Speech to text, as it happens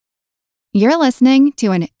You're listening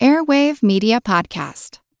to an Airwave Media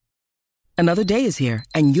Podcast. Another day is here,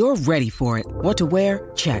 and you're ready for it. What to wear?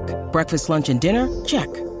 Check. Breakfast, lunch, and dinner? Check.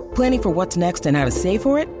 Planning for what's next and how to save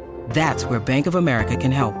for it? That's where Bank of America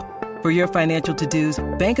can help. For your financial to-dos,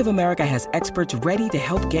 Bank of America has experts ready to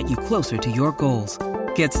help get you closer to your goals.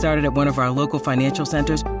 Get started at one of our local financial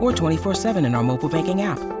centers or 24/7 in our mobile banking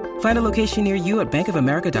app. Find a location near you at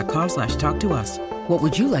bankofamerica.com/talktous. What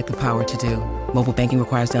would you like the power to do? Mobile banking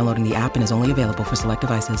requires downloading the app and is only available for select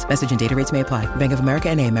devices. Message and data rates may apply. Bank of America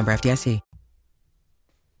N.A., member FDIC.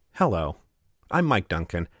 Hello, I'm Mike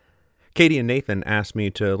Duncan. Katie and Nathan asked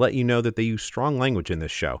me to let you know that they use strong language in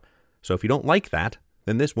this show. So if you don't like that,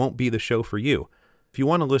 then this won't be the show for you. If you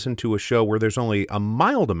want to listen to a show where there's only a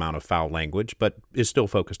mild amount of foul language, but is still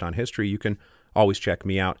focused on history, you can always check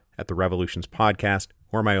me out at the Revolutions Podcast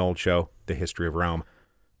or my old show, The History of Rome.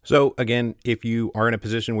 So again, if you are in a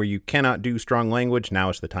position where you cannot do strong language, now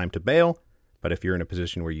is the time to bail. But if you're in a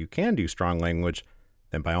position where you can do strong language,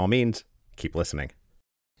 then by all means, keep listening.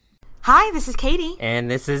 Hi, this is Katie. And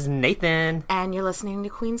this is Nathan. And you're listening to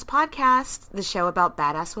Queen's Podcast, the show about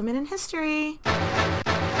badass women in history.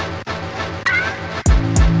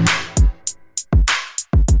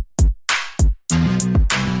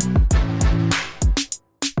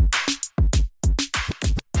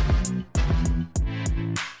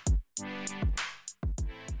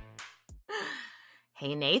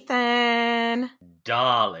 Hey, Nathan.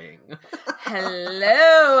 Darling.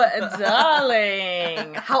 Hello,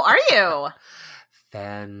 darling. How are you?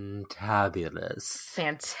 Fantabulous.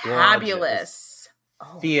 Fantabulous.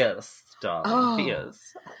 Oh. Fierce, darling. Oh.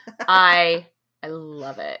 Fierce. I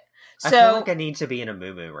love it. I feel like I need to be in a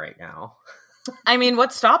moo-moo right now. I mean,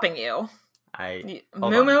 what's stopping you?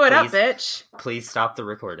 Moo-moo it up, bitch. Please stop the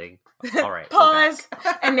recording. All right. Pause.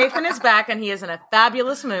 And Nathan is back, and he is in a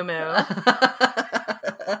fabulous moo-moo.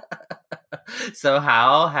 So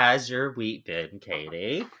how has your week been,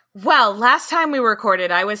 Katie? Well, last time we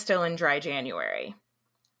recorded, I was still in dry January.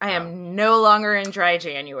 I am no longer in dry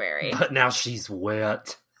January. But now she's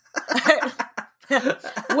wet.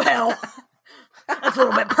 Well, that's a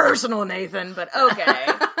little bit personal, Nathan, but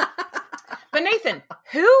okay. But Nathan,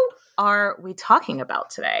 who are we talking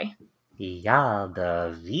about today?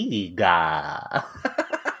 Jadwiga.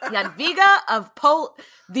 Jadwiga of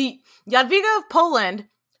the Jadwiga of Poland,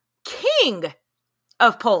 King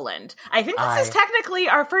of Poland. I think this is technically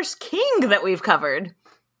our first king that we've covered.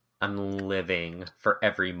 I'm living for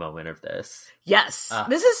every moment of this. Yes.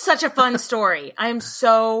 This is such a fun story. I'm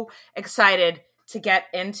so excited to get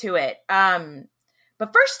into it.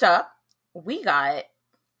 But first up, we got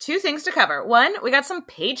two things to cover. One, we got some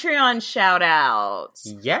Patreon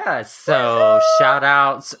shout-outs. Yes, so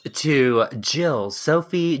shout-outs to Jill,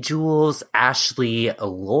 Sophie, Jules, Ashley,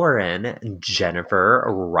 Lauren, Jennifer,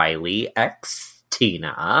 Riley, X,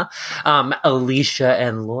 Tina, Alicia,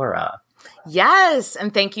 and Laura. Yes,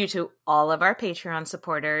 and thank you to all of our Patreon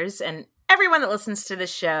supporters and everyone that listens to the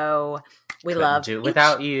show. We love do it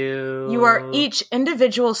without you. You are each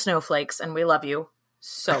individual snowflakes, and we love you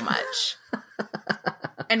so much.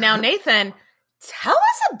 And now, Nathan, tell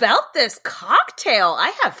us about this cocktail.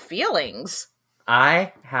 I have feelings.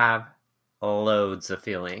 I have loads of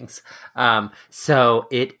feelings. So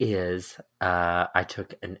it is, I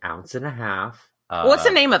took 1.5 ounces. What's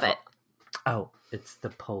the name of it? Oh, it's the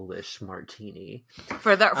Polish martini.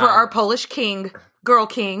 For our Polish king, girl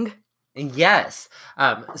king. Yes.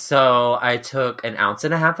 So I took 1.5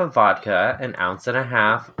 ounces of vodka, 1.5 ounces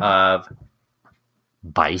of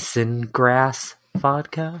bison grass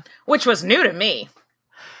vodka, which was new to me.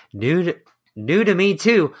 New to me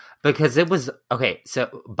too, because it was okay.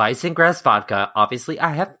 So bison grass vodka, obviously I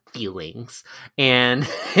have feelings, and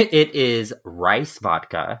it is rice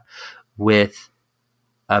vodka with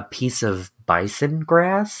a piece of bison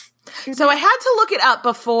grass. So I had to look it up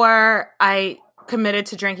before I committed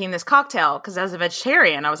to drinking this cocktail, because as a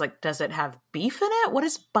vegetarian, I was like, does it have beef in it? What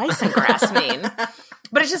does bison grass mean?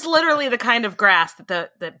 But it's just literally the kind of grass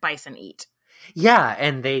that bison eat. Yeah,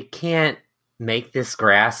 and they can't make this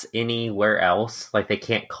grass anywhere else. Like, they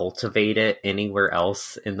can't cultivate it anywhere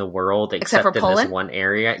else in the world except for in Poland? this one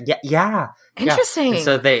area. Yeah. Interesting. And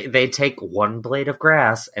so they take one blade of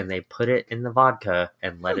grass and they put it in the vodka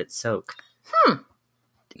and let it soak.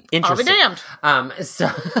 Interesting. I'll be damned.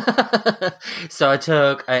 So I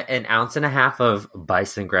took 1.5 ounces of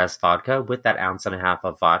bison grass vodka with that 1.5 ounces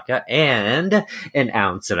of vodka and 1.5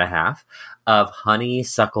 ounces of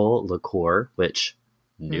honeysuckle liqueur, which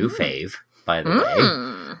new fave, by the way.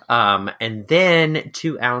 And then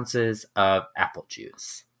 2 ounces of apple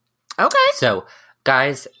juice. Okay. So,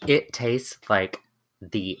 guys, it tastes like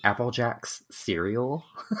the Apple Jacks cereal.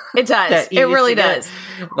 It does. It really does.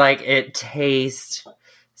 Like, it tastes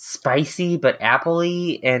spicy but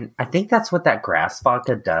appley, and I think that's what that grass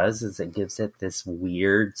vodka does, is it gives it this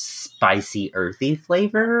weird spicy earthy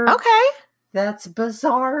flavor. Okay. That's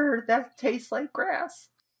bizarre. That tastes like grass.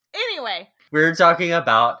 Anyway, we're talking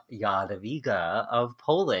about Jadwiga of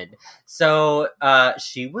Poland. So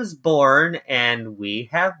she was born, and we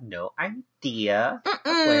have no idea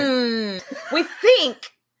when. We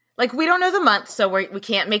think, like, we don't know the month, so we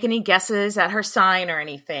can't make any guesses at her sign or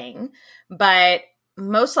anything, but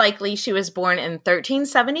most likely she was born in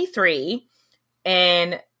 1373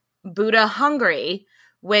 in Buda, Hungary,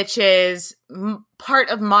 which is part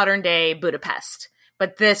of modern-day Budapest.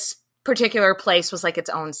 But this particular place was like its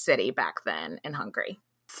own city back then in Hungary.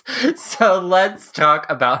 So let's talk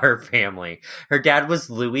about her family. Her dad was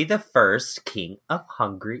Louis the First, King of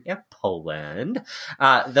Hungary and Poland.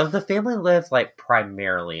 Though the family lived like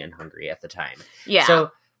primarily in Hungary at the time. Yeah.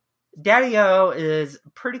 So Daddy-O is a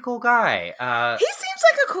pretty cool guy. He seems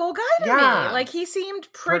like a cool guy to me. Like, he seemed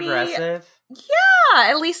pretty progressive. Yeah,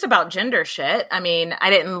 at least about gender shit. I mean, I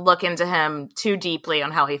didn't look into him too deeply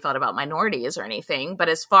on how he felt about minorities or anything, but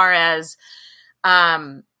as far as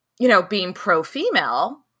being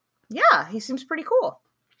pro-female, yeah, he seems pretty cool.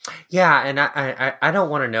 Yeah, and I don't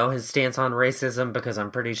want to know his stance on racism because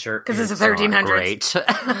I'm pretty sure because it's the 1300s. Great.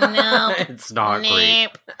 No, it's not great.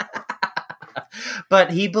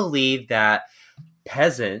 But he believed that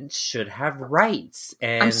peasants should have rights,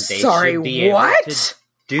 and should be able to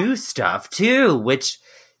do stuff too, which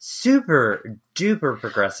super duper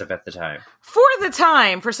progressive at the time. For the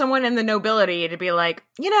time, for someone in the nobility to be like,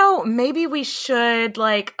 maybe we should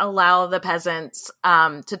like allow the peasants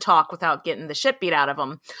to talk without getting the shit beat out of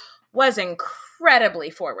them, was incredibly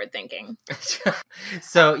forward thinking.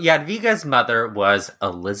 So Jadwiga's mother was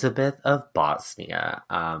Elizabeth of Bosnia.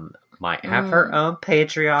 Might have her own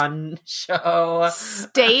Patreon show.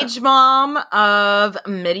 Stage mom of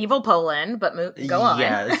medieval Poland, but go on.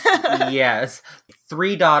 Yes.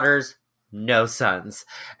 3 daughters, no sons.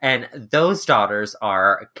 And those daughters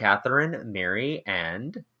are Catherine, Mary,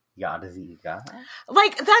 and Jadwiga.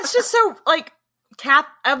 Like, that's just so, like,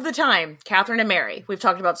 of the time, Catherine and Mary. We've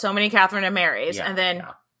talked about so many Catherine and Marys. And then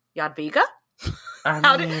Jadwiga?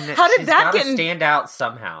 How did that stand out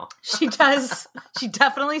somehow? She does. She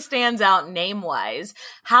definitely stands out name-wise.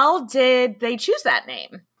 How did they choose that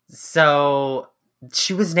name? So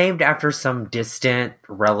she was named after some distant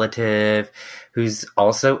relative who's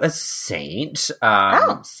also a saint.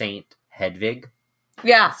 Saint Hedwig.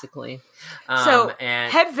 Yeah. Basically. So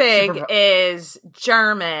Hedwig is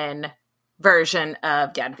German version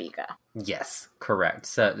of Jadwiga. Yes, correct.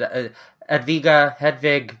 So Jadwiga,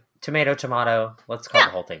 Hedwig, tomato. Let's call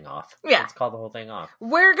the whole thing off. Yeah. Let's call the whole thing off.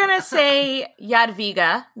 We're going to say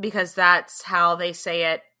Jadwiga because that's how they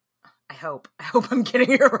say it. I hope I'm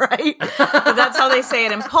getting it right. But that's how they say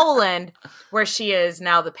it in Poland, where she is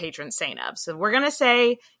now the patron saint of. So we're going to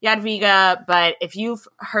say Jadwiga, but if you've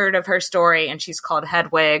heard of her story and she's called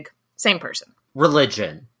Hedwig, same person.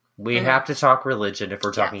 Religion. We have to talk religion if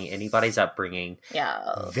we're talking anybody's upbringing.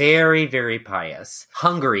 Yeah. Very, very pious.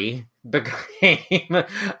 Hungary became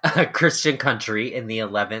a Christian country in the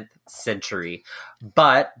 11th century.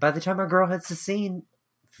 But by the time our girl hits the scene,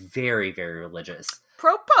 very, very religious.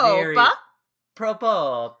 Propopa.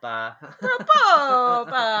 Propopa.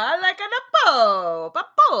 Like a Popa,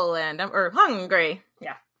 Poland, or Hungary.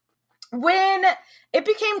 Yeah. When it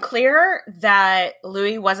became clear that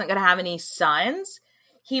Louis wasn't going to have any sons,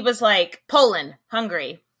 he was like, Poland,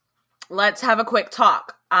 Hungary, let's have a quick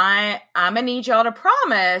talk. I'm going to need y'all to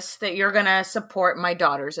promise that you're going to support my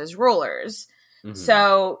daughters as rulers. Mm-hmm.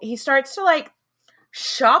 So he starts to like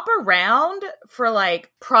shop around for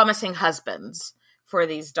like promising husbands for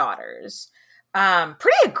these daughters.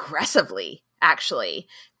 Pretty aggressively, actually,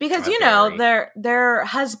 because, their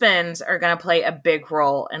husbands are going to play a big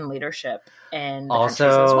role in leadership in the countries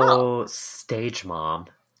as well. Also, stage mom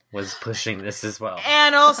was pushing this as well.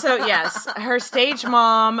 And also, yes, her stage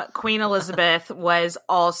mom, Queen Elizabeth, was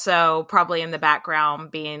also probably in the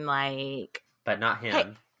background being like... But not him. Hey,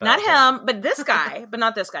 not him, but this guy. But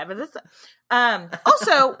not this guy. But this...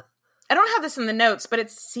 Also, I don't have this in the notes, but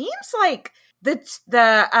it seems like her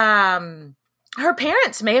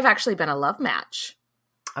parents may have actually been a love match.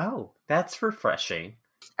 Oh, that's refreshing.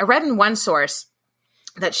 I read in one source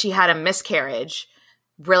that she had a miscarriage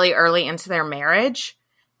really early into their marriage.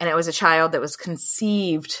 And it was a child that was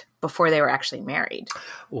conceived before they were actually married.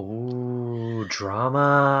 Ooh,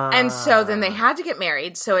 drama. And so then they had to get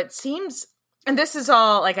married. So it seems, and this is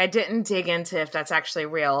all, like, I didn't dig into if that's actually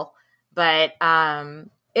real, but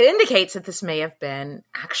it indicates that this may have been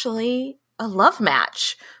actually a love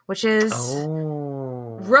match, which is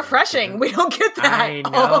refreshing. We don't get that I know,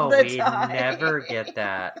 all the we time. never get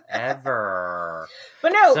that, ever.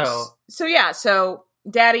 But no, so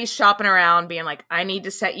Daddy's shopping around being like, I need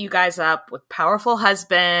to set you guys up with powerful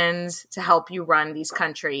husbands to help you run these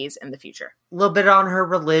countries in the future. A little bit on her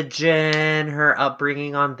religion, her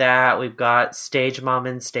upbringing on that. We've got stage mom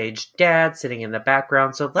and stage dad sitting in the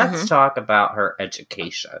background. So let's talk about her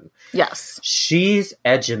education. Yes. She's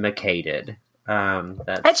edumacated.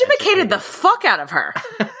 Edumacated the fuck out of her.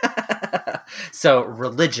 So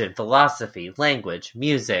religion, philosophy, language,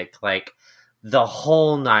 music, like the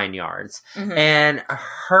whole 9 yards. And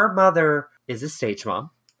her mother is a stage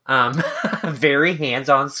mom. Very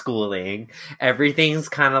hands-on schooling. Everything's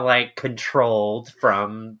kind of like controlled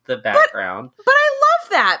from the background. But I love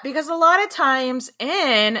that, because a lot of times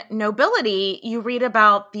in nobility, you read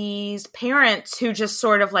about these parents who just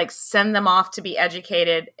sort of like send them off to be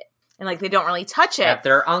educated, and like they don't really touch it. At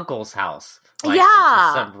their uncle's house. Like, yeah.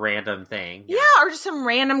 It's just some random thing. Yeah, or just some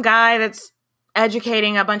random guy that's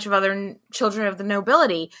educating a bunch of other children of the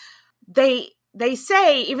nobility. They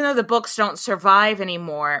say, even though the books don't survive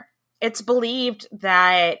anymore, it's believed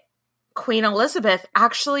that Queen Elizabeth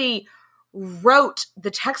actually wrote the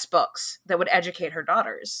textbooks that would educate her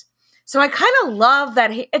daughters. So I kind of love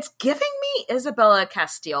that. It's giving me Isabella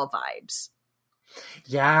Castile vibes.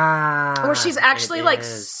 Yeah. Where she's actually like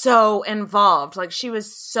so involved. Like she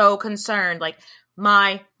was so concerned. Like,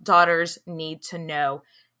 my daughters need to know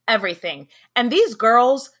everything. And these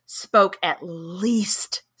girls spoke at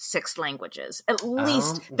least 6 languages, at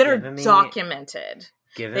least, that are documented.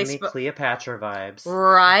 Giving me Cleopatra vibes.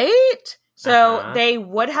 Right? So they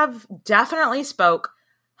would have definitely spoke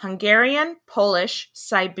Hungarian, Polish,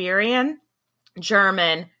 Siberian,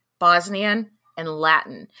 German, Bosnian, and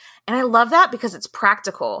Latin. And I love that because it's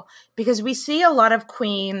practical. Because we see a lot of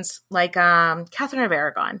queens like Catherine of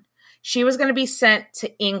Aragon. She was going to be sent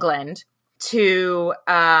to England to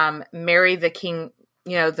marry the king,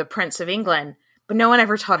 the Prince of England. But no one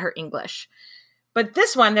ever taught her English. But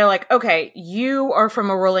this one, they're like, okay, you are from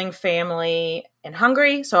a ruling family in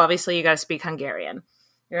Hungary, so obviously you got to speak Hungarian.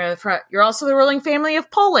 You're also the ruling family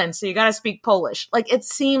of Poland, so you got to speak Polish. Like, it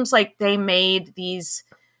seems like they made these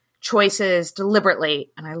choices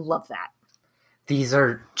deliberately, and I love that. These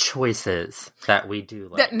are choices that we do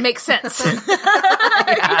like. That makes sense.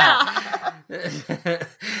 Yeah.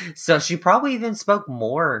 So she probably even spoke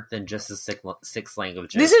more than just the 6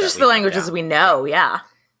 languages. These are just the languages we know, yeah.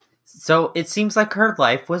 So it seems like her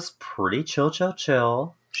life was pretty chill.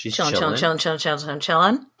 She's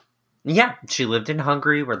chilling. Yeah, she lived in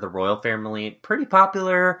Hungary, where the royal family, pretty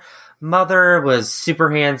popular. Mother was super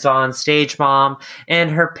hands-on, stage mom,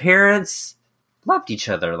 and her parents loved each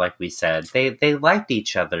other, like we said. They liked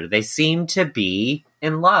each other. They seemed to be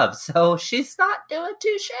in love, so she's not doing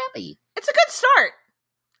too shabby. It's a good start.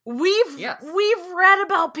 We've read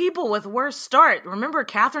about people with worse start. Remember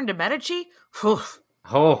Catherine de Medici?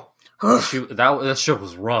 That shit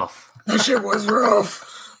was rough. That shit was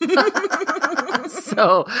rough.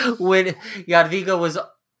 So when Jadwiga was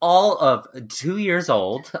all of 2 years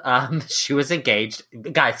old, she was engaged.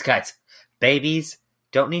 Guys, babies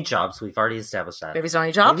don't need jobs. We've already established that. Babies don't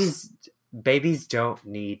need jobs? Babies don't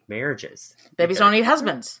need marriages. Babies don't need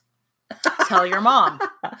husbands. Tell your mom.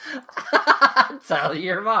 Tell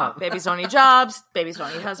your mom. Babies don't need jobs. Babies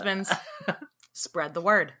don't need husbands. Spread the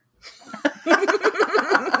word.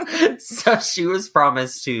 So she was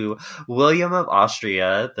promised to William of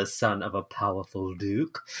Austria, the son of a powerful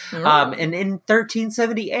duke. And in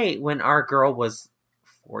 1378, when our girl was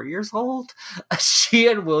 4 years old, she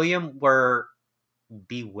and William were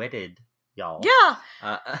bewitted, y'all.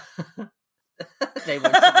 Yeah. They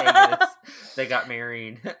went to Vegas. They got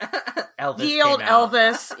married. Elvis. The old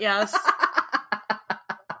Elvis, yes.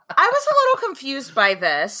 I was a little confused by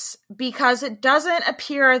this because it doesn't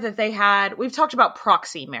appear that they had. We've talked about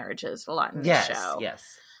proxy marriages a lot in this show. Yes.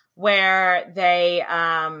 Where they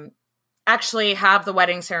actually have the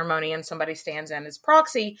wedding ceremony and somebody stands in as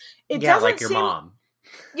proxy. It doesn't like your mom.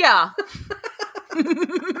 Yeah.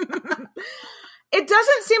 It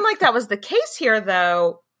doesn't seem like that was the case here,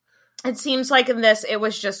 though. It seems like in this, it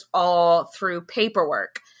was just all through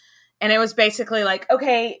paperwork. And it was basically like,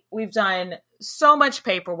 okay, we've done so much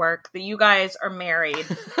paperwork that you guys are married.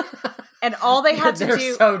 And all they had to do...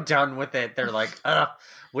 They're so done with it. They're like,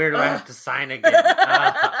 where do I have to sign again?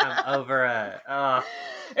 I'm over it.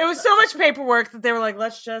 It was so much paperwork that they were like,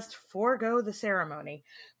 let's just forego the ceremony.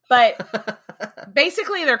 But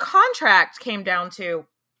basically their contract came down to,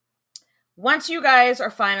 once you guys are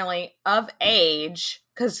finally of age,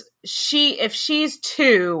 because if she's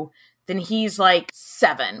 2, then he's like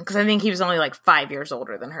 7, because I think he was only like 5 years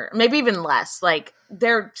older than her, maybe even less. Like,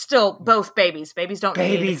 they're still both babies. Babies don't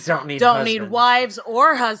need wives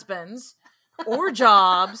or husbands or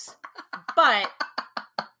jobs. But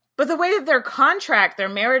the way that their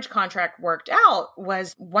marriage contract worked out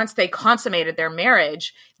was, once they consummated their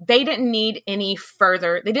marriage, they didn't need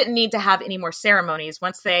to have any more ceremonies.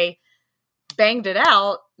 Once they banged it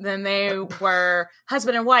out, then they were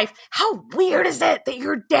husband and wife. How weird is it that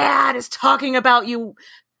your dad is talking about you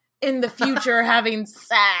in the future having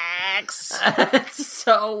sex? It's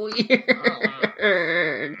so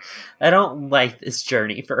weird. I don't like this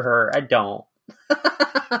journey for her. I don't.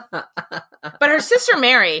 But her sister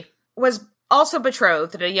Mary was also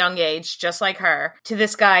betrothed at a young age, just like her, to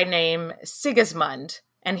this guy named Sigismund.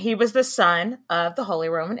 And he was the son of the Holy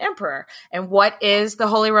Roman Emperor. And what is the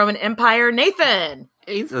Holy Roman Empire, Nathan?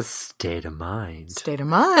 It's a state of mind. State of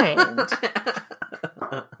mind.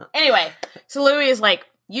 Anyway, so Louis is like,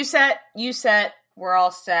 you set, we're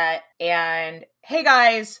all set. And hey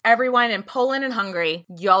guys, everyone in Poland and Hungary,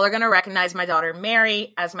 y'all are going to recognize my daughter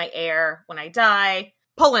Mary as my heir when I die.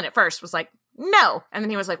 Poland at first was like, no. And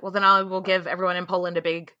then he was like, well, then I will give everyone in Poland a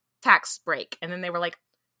big tax break. And then they were like,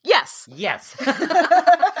 yes.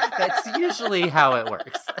 That's usually how it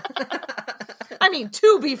works. I mean,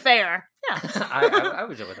 to be fair. Yeah. I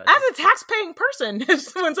would go with that. As a tax-paying person,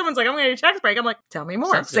 when someone's like, I'm going to get a tax break, I'm like, tell me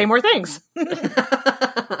more. Say more things.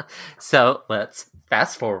 So let's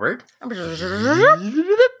fast forward to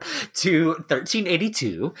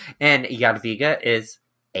 1382, and Jadwiga is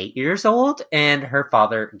 8 years old, and her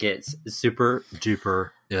father gets super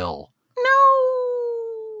duper ill.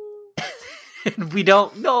 No. And we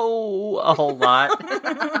don't know a whole lot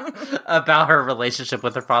about her relationship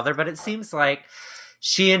with her father, but it seems like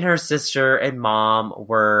she and her sister and mom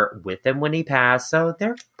were with him when he passed, so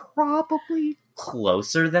they're probably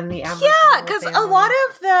closer than the average. Yeah, because a lot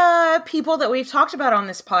of the people that we've talked about on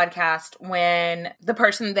this podcast, when the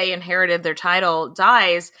person they inherited their title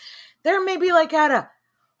dies, they're maybe like at a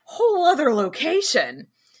whole other location.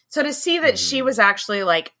 So to see that she was actually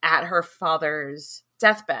like at her father's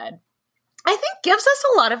deathbed, I think gives us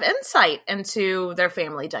a lot of insight into their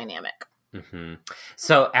family dynamic. Mm-hmm.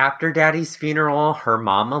 So after Daddy's funeral, her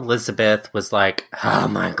mom Elizabeth was like, "Oh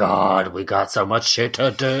my God, we got so much shit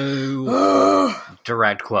to do."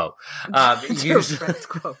 Direct quote. Direct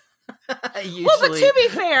quote. Well, but to be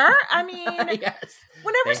fair, I mean, yes.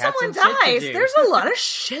 Whenever someone dies, there's a lot of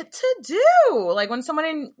shit to do. Like when someone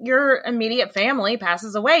in your immediate family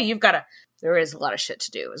passes away, there is a lot of shit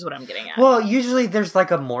to do, is what I'm getting at. Well, usually there's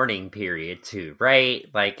like a mourning period too, right?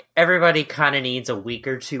 Like everybody kind of needs a week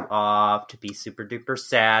or two off to be super duper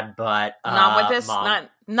sad, but not with this. Mom,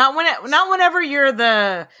 not whenever you're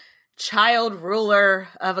the child ruler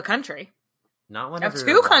of a country. Not whenever of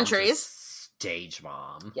two countries. Stage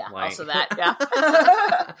mom. Yeah, like, also that, yeah.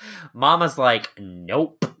 Mama's like,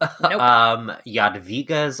 nope.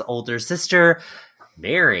 Jadwiga's older sister,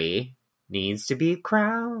 Mary, needs to be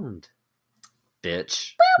crowned.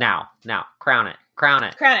 Bitch. Boop. Now, crown it. Crown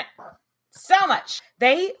it. So much.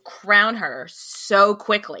 They crown her so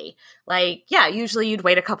quickly. Like, yeah, usually you'd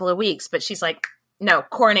wait a couple of weeks, but she's like, no,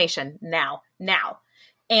 coronation, now.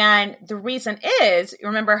 And the reason is,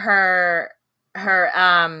 remember her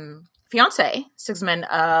fiance, Sigismund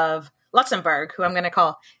of Luxembourg, who I'm going to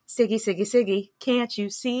call Siggy. Can't you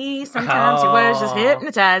see? Sometimes your words just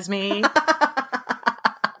hypnotize me.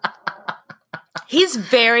 He's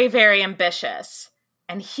very, very ambitious.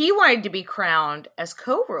 And he wanted to be crowned as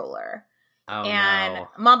co-ruler. Oh, and no.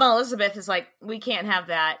 Mama Elizabeth is like, we can't have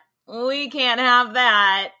that.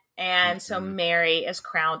 And so Mary is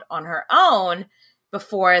crowned on her own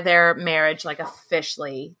before their marriage like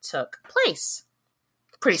officially took place.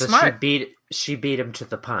 Pretty smart. She beat him to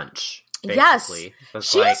the punch. Basically.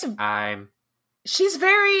 Yes.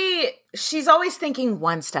 She's always thinking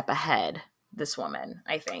one step ahead, this woman,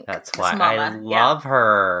 I think. That's why I love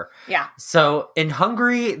her. Yeah. So in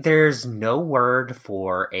Hungary, there's no word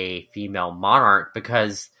for a female monarch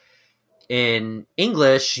because in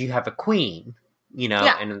English, you have a queen,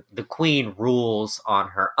 and the queen rules on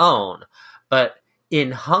her own. But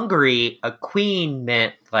in Hungary, a queen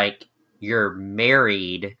meant like you're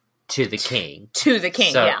married to the king. To the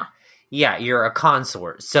king, so, yeah. Yeah, you're a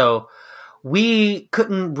consort. So we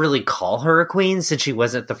couldn't really call her a queen since she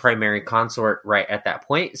wasn't the primary consort right at that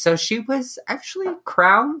point. So she was actually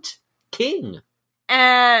crowned king.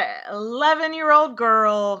 11-year-old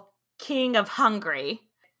girl, king of Hungary.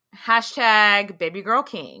 # baby girl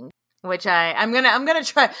king. which I'm gonna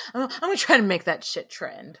try to make that shit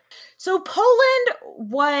trend. So Poland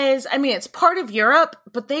was, I mean, it's part of Europe,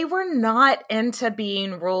 but they were not into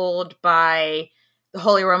being ruled by the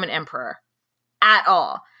Holy Roman Emperor at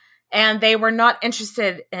all. And they were not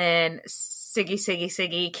interested in Siggy, Siggy,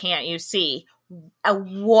 Siggy, can't you see,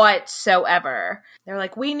 whatsoever. They're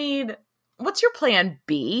like, what's your plan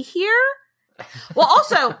B here? Well,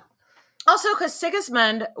 also because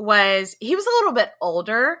Sigismund was a little bit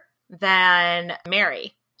older than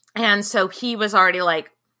Mary. And so he was already like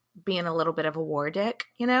being a little bit of a war dick,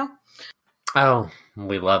 you know? Oh,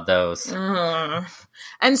 we love those. Mm.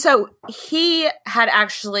 And so he had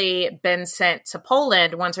actually been sent to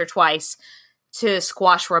Poland once or twice to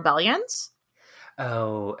squash rebellions.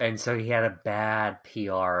 Oh, and so he had a bad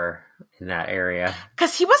PR in that area.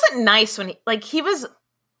 Because he wasn't nice when he was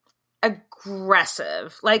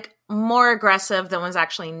aggressive, like more aggressive than was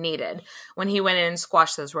actually needed when he went in and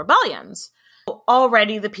squashed those rebellions.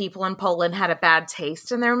 Already the people in Poland had a bad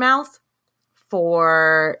taste in their mouth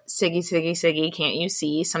for Siggy, Siggy, Siggy, can't you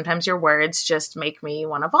see? Sometimes your words just make me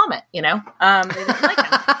want to vomit, you know? They didn't like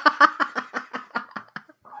him.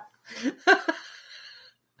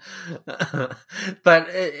 But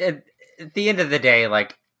at the end of the day,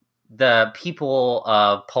 like, the people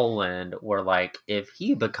of Poland were like, if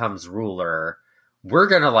he becomes ruler, we're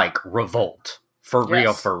going to, like, revolt. For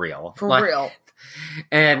real. For like, real.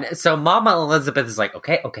 And so Mama Elizabeth is like,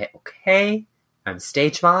 okay. I'm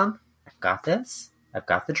stage mom. I've got this. I've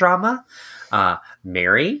got the drama.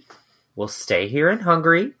 Mary will stay here in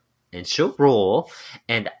Hungary, and she'll rule.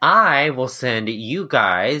 And I will send you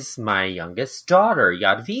guys my youngest daughter,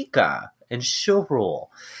 Jadwiga, and she'll rule.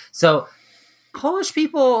 So Polish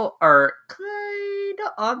people are kind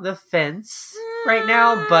of on the fence right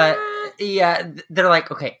now, but yeah, they're like,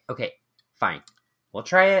 okay, fine. We'll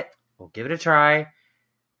try it. We'll give it a try.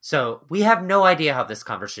 So we have no idea how this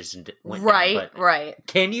conversation went down, right.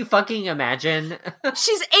 Can you fucking imagine?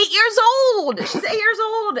 She's 8 years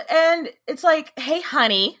old. And it's like, hey,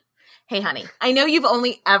 honey, I know you've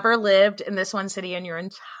only ever lived in this one city in your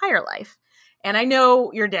entire life. And I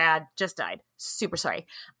know your dad just died. Super sorry.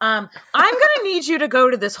 I'm going to need you to go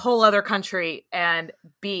to this whole other country and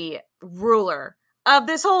be ruler of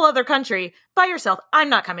this whole other country by yourself. I'm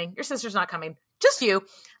not coming. Your sister's not coming. Just you.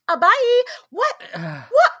 Bye. What?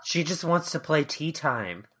 She just wants to play tea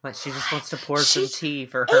time. Like, she just wants to pour some tea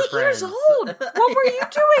for her 8 friends. years old. What were you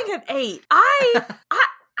doing at 8? I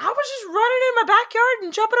was just running in my backyard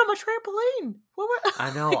and jumping on my trampoline.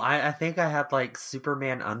 I know. I think I had, like,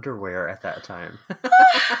 Superman underwear at that time.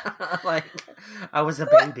 Like, I was a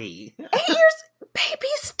baby. 8 years?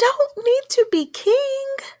 Babies don't need to be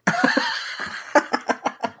king.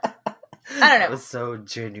 I don't know. It was so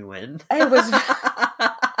genuine. It was...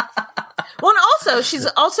 Well, and also, she's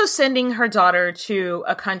also sending her daughter to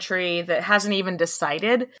a country that hasn't even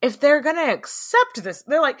decided if they're going to accept this.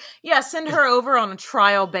 They're like, yeah, send her over on a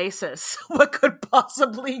trial basis. What could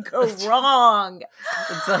possibly go wrong?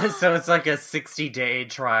 So it's like a 60-day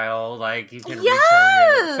trial. Like, you can return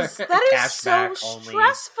Yes! your That is cash so back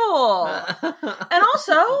stressful. And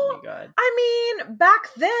also, oh my God. I mean,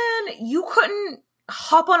 back then, you couldn't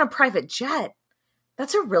hop on a private jet.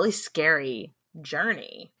 That's a really scary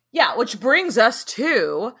journey. Yeah, which brings us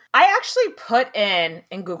to, I actually put in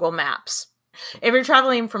Google Maps. If you're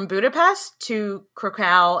traveling from Budapest to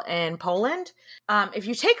Krakow in Poland, if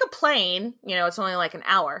you take a plane, you know, it's only like an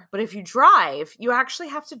hour. But if you drive, you actually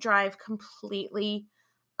have to drive completely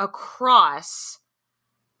across,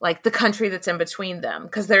 like, the country that's in between them.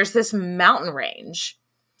 Because there's this mountain range.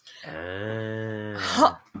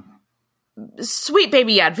 Sweet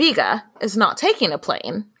baby Jadwiga is not taking a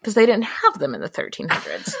plane because they didn't have them in the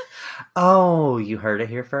 1300s. Oh, you heard it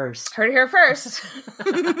here first.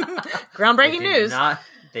 Groundbreaking news.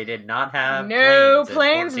 They did not have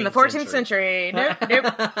planes in the 14th century. Nope.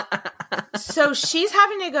 So she's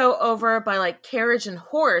having to go over by, like, carriage and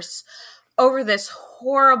horse over this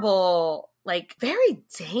horrible, like, very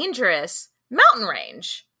dangerous mountain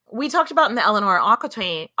range. We talked about in the Eleanor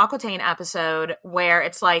Aquitaine episode where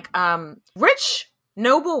it's like rich,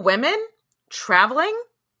 noble women traveling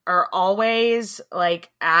are always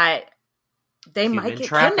like they might get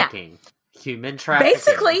kidnapped. Human trafficking.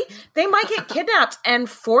 Basically, they might get kidnapped and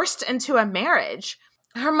forced into a marriage.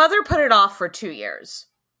 Her mother put it off for 2 years.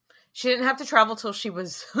 She didn't have to travel till she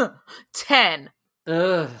was 10.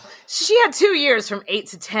 Ugh. She had 2 years from 8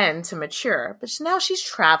 to 10 to mature, but now she's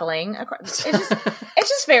traveling across. It's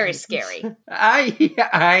just very scary.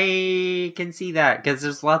 I can see that because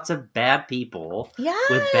there's lots of bad people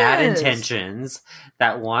with bad intentions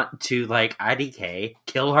that want to, like, IDK,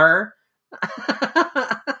 kill her.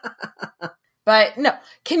 But no,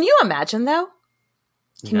 can you imagine though?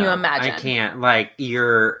 Can you No, imagine? I can't. Like,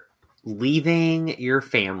 you're leaving your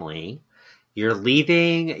family, you're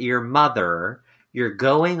leaving your mother, you're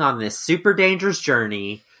going on this super dangerous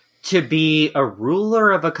journey to be a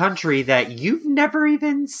ruler of a country that you've never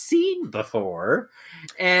even seen before.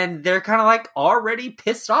 And they're kind of like already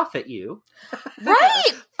pissed off at you.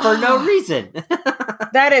 Right. For no reason.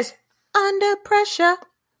 That is Under Pressure.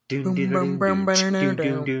 Under pressure.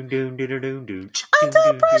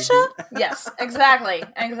 Yes, exactly.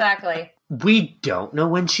 We don't know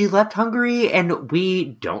when she left Hungary, and we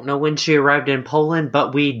don't know when she arrived in Poland,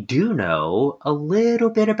 but we do know a little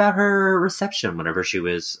bit about her reception whenever she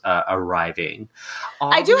was arriving.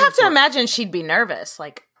 I do have to imagine she'd be nervous.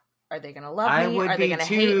 Like, are they going to love me? Are they going to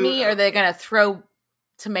hate me? Are they going to throw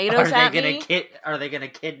tomatoes at me? Are they going to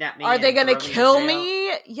kidnap me? Are they going to kill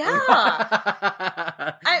me?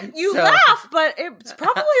 Yeah. You laugh, but it's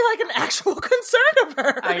probably like an actual concern of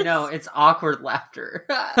hers. I know, it's awkward laughter.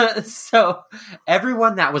 So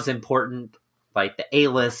everyone that was important, like the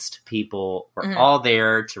A-list people, were all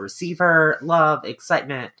there to receive her. Love,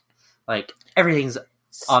 excitement, like everything's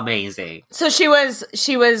amazing. So she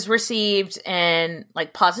was received in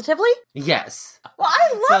like positively? Yes. Well,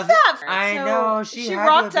 I love that. I know. She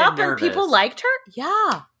rocked up nervous. And people liked her?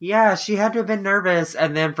 Yeah. Yeah, she had to have been nervous.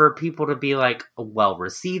 And then for people to be like, well,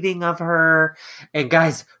 receiving of her. And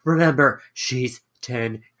guys, remember, she's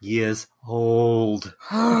 10 years old.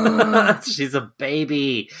 She's a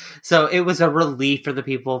baby. So it was a relief for the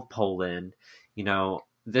people of Poland. You know,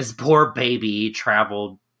 this poor baby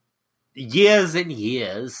traveled years and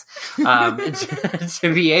years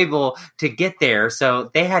to be able to get there.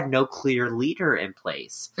 So they had no clear leader in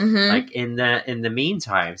place, like in the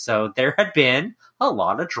meantime. So there had been a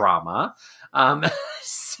lot of drama.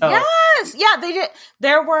 So yes, yeah, they did.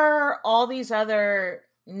 There were all these other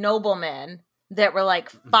noblemen that were like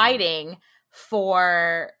fighting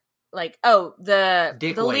for. Like, the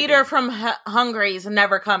leader from Hungary is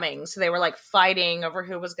never coming. So they were like fighting over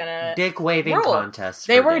who was gonna dick waving rule. contest.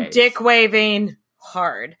 They were dick waving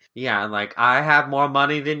hard. Yeah, like I have more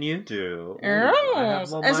money than you do. And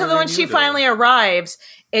so then when she finally arrives,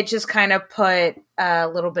 it just kind of put a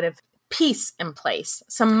little bit of peace in place.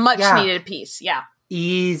 Some much needed peace. Yeah.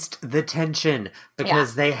 Eased the tension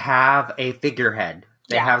because they have a figurehead.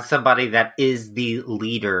 They have somebody that is the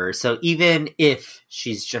leader. So even if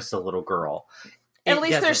she's just a little girl, at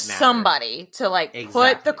least there's somebody to like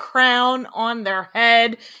put the crown on their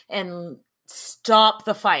head and stop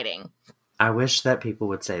the fighting. I wish that people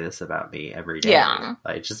would say this about me every day. Yeah.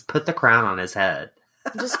 Like, just put the crown on his head.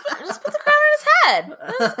 Just put the crown on his head.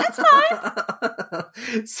 That's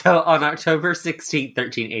fine. So on October 16th,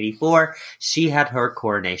 1384, she had her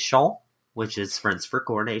coronation, which is French for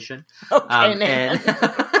coronation. Okay,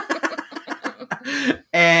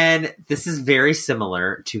 and this is very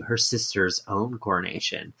similar to her sister's own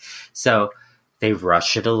coronation. So they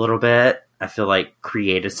rush it a little bit. I feel like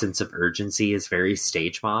create a sense of urgency is very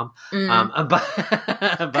stage mom.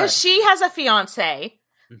 But she has a fiance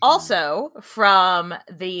also from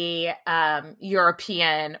the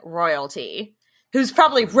European royalty who's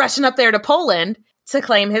probably rushing up there to Poland to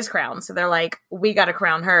claim his crown. So they're like, we got to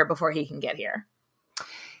crown her before he can get here.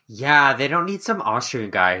 Yeah, they don't need some Austrian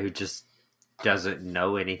guy who just doesn't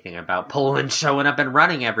know anything about Poland showing up and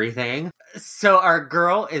running everything. So our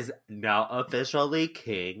girl is now officially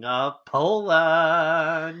king of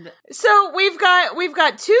Poland. So we've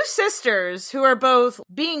got two sisters who are both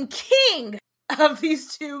being king of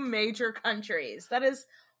these two major countries. That is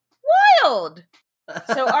wild.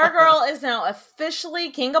 So our girl is now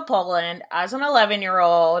officially king of Poland as an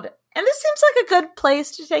 11-year-old. And this seems like a good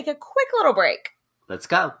place to take a quick little break. Let's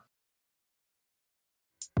go.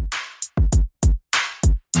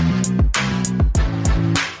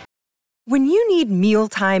 When you need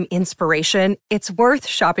mealtime inspiration, it's worth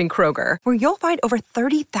shopping Kroger, where you'll find over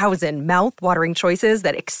 30,000 mouth-watering choices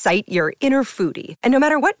that excite your inner foodie. And no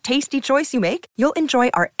matter what tasty choice you make, you'll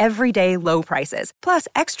enjoy our everyday low prices, plus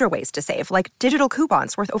extra ways to save, like digital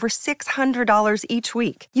coupons worth over $600 each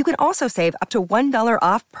week. You can also save up to $1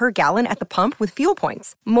 off per gallon at the pump with fuel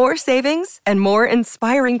points. More savings and more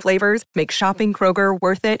inspiring flavors make shopping Kroger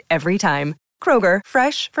worth it every time. Kroger,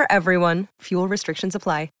 fresh for everyone. Fuel restrictions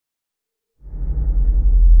apply.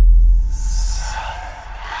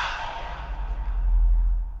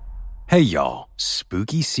 Hey y'all,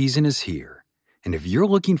 spooky season is here. And if you're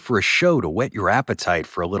looking for a show to whet your appetite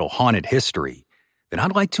for a little haunted history, then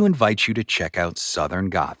I'd like to invite you to check out Southern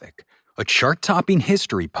Gothic, a chart-topping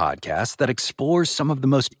history podcast that explores some of the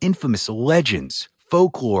most infamous legends,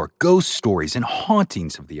 folklore, ghost stories, and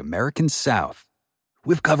hauntings of the American South.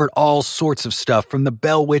 We've covered all sorts of stuff from the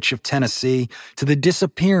Bell Witch of Tennessee to the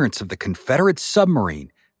disappearance of the Confederate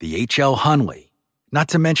submarine, the H.L. Hunley, not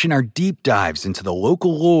to mention our deep dives into the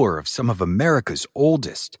local lore of some of America's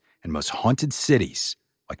oldest and most haunted cities,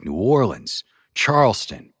 like New Orleans,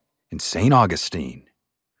 Charleston, and St. Augustine.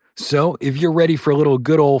 So, if you're ready for a little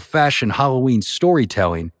good old-fashioned Halloween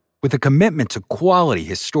storytelling with a commitment to quality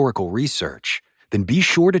historical research, then be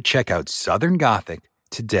sure to check out Southern Gothic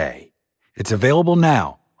today. It's available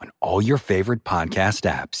now on all your favorite podcast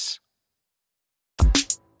apps.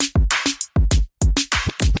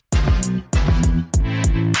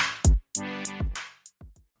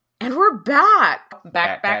 And we're back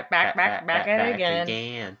at it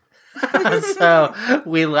again. So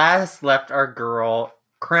we last left our girl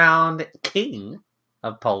crowned king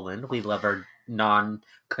of Poland. We love our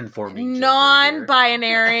non-conforming,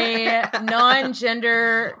 non-binary,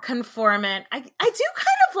 non-gender conformant. I do kind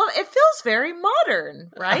of love it. Feels very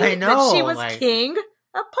modern, right? I know that she was king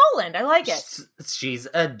of Poland. I like it. She's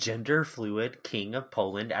a gender fluid king of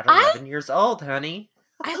Poland at 11 years old, honey.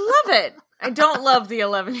 I love it. I don't love the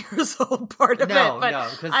 11 years old part of it,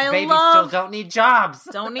 but because babies still don't need jobs.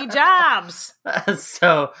 Don't need jobs.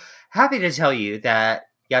 So happy to tell you that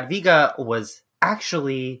Jadwiga was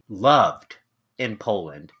actually loved in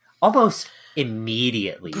Poland almost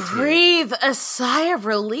immediately. Breathe a sigh of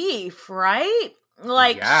relief, right?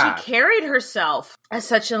 Like, she carried herself as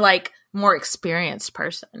such a, more experienced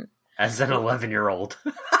person. As an 11-year-old.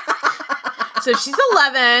 So she's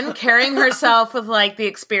 11, carrying herself with, the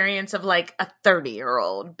experience of, a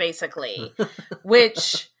 30-year-old, basically.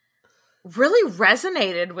 Which really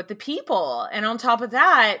resonated with the people. And on top of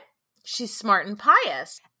that, she's smart and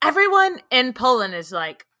pious. Everyone in Poland is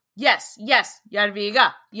like, yes,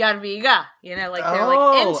 Jadwiga. They're into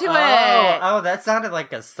it. Oh, that sounded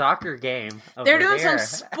like a soccer game. They're doing some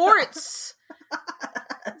sports.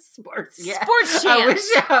 Sports, yeah. Sports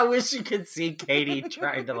chants. I wish you could see Katie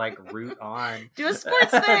trying to root on. Do a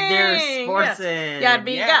sports thing. They're sportsing.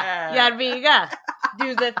 Jadwiga.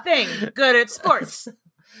 Do the thing. Good at sports.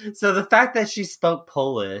 So the fact that she spoke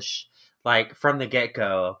Polish, from the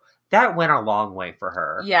get-go, that went a long way for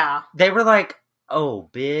her. Yeah. They were like, oh,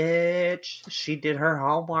 bitch, she did her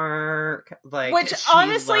homework. Which,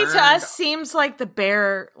 honestly, to us, seems like the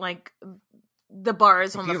bare, the bar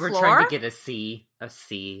is on the floor. If you were trying to get a C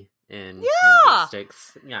in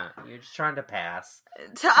linguistics, you're just trying to pass.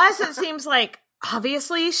 To us, it seems like,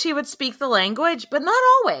 obviously, she would speak the language, but not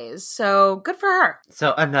always. So, good for her.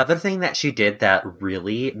 So, another thing that she did that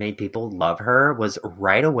really made people love her was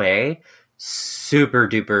right away, super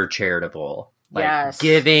duper charitable. Yes.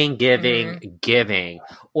 Giving.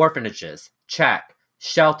 Orphanages, check.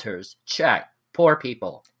 Shelters, check. Poor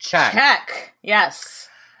people, check. Check. Yes.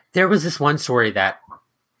 There was this one story that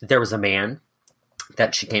there was a man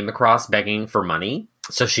that she came across begging for money.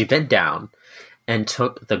 So she bent down and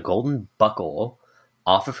took the golden buckle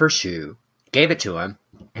off of her shoe, gave it to him,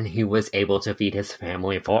 and he was able to feed his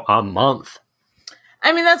family for a month.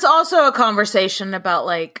 I mean, that's also a conversation about,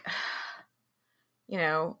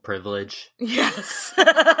 privilege. Yes.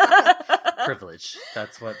 Privilege.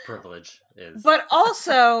 That's what privilege is. But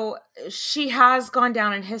also, she has gone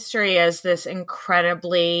down in history as this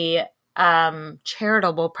incredibly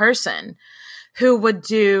charitable person who would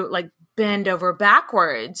do, bend over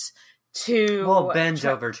backwards to... Well, bend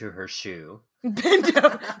over to her shoe. Bend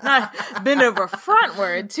over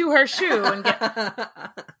frontward to her shoe and get...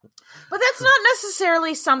 But that's not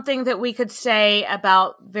necessarily something that we could say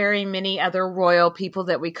about very many other royal people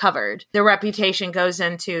that we covered. Their reputation goes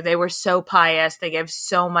into they were so pious, they gave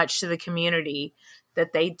so much to the community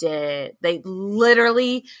that they did. They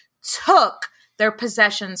literally took their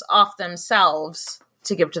possessions off themselves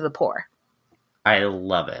to give to the poor. I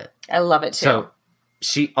love it. I love it too. So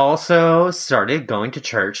she also started going to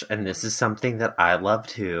church, and this is something that I love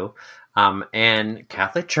too. And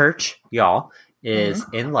Catholic Church, y'all, is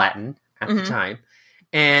in Latin at the time,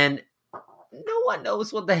 and no one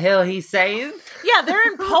knows what the hell he's saying. Yeah,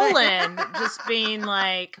 they're in Poland, just being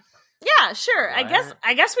like, yeah, sure. What?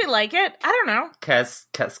 I guess we like it. I don't know.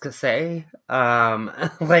 Qu'est-ce que c'est?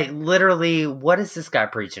 Literally, what is this guy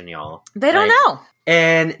preaching, y'all? They don't know.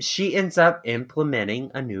 And she ends up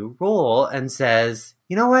implementing a new rule and says,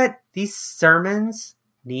 you know what? These sermons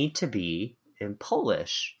need to be in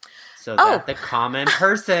Polish so that the common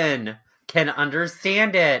person can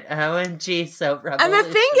understand it. OMG, so revolutionary. And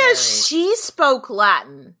the thing is, she spoke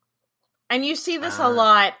Latin. And you see this a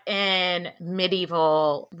lot in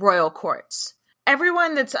medieval royal courts.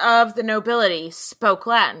 Everyone that's of the nobility spoke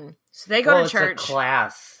Latin. So they go to church. It's a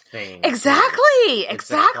class thing. Exactly.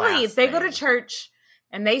 They go to church.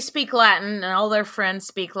 and they speak Latin, and all their friends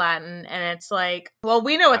speak Latin, and it's like, well,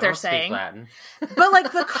 we know what they're saying, Latin. but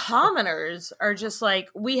like the commoners are just like,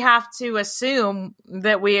 we have to assume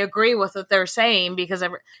that we agree with what they're saying because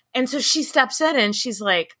and so she steps in and she's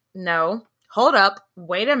like, no, hold up,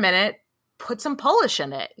 wait a minute, put some Polish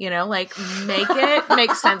in it, like make it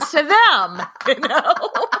make sense to them,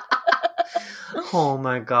 Oh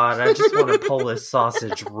my God, I just want a Polish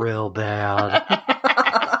sausage real bad. But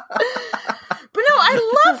no,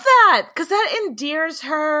 I love that because that endears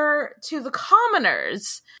her to the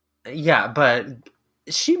commoners. Yeah, but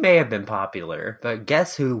she may have been popular, but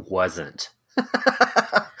guess who wasn't?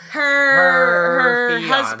 Her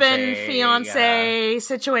husband, fiance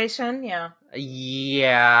situation, yeah.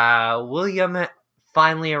 Yeah, William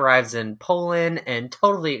finally arrives in Poland and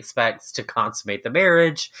totally expects to consummate the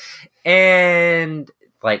marriage and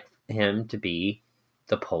like him to be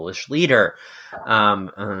the Polish leader.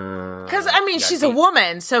 Because she's a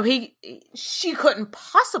woman, so she couldn't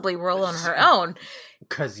possibly rule on her own.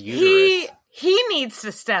 Because he needs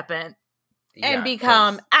to step in and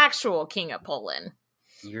become actual king of Poland.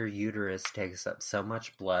 Your uterus takes up so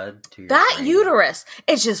much blood to your that brain. Uterus,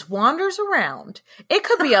 it just wanders around. It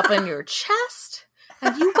could be up in your chest,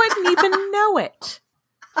 and you wouldn't even know it.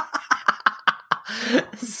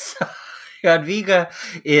 So, Jadwiga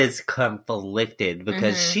is conflicted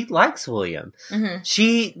because she likes William.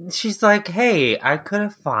 Mm-hmm. She's like, hey, I could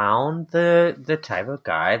have found the type of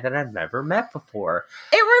guy that I've never met before.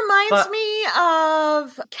 It reminds me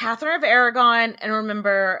of Catherine of Aragon and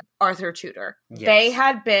remember Arthur Tudor. Yes. They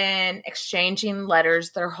had been exchanging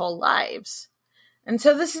letters their whole lives. And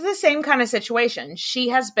so this is the same kind of situation. She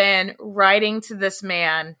has been writing to this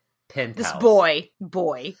man, pen pals. This boy.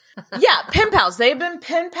 Yeah, pen pals. They've been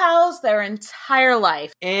pen pals their entire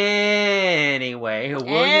life. Anyway,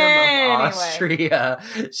 William of Austria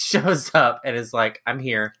shows up and is like, I'm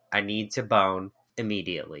here. I need to bone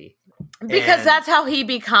immediately. Because that's how he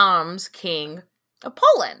becomes king of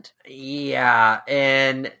Poland. Yeah,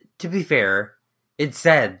 and to be fair, it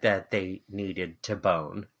said that they needed to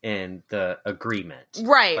bone in the agreement.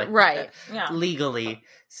 Right. Yeah. Legally.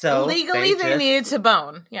 So legally they needed to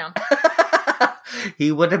bone. Yeah.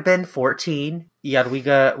 He would have been 14.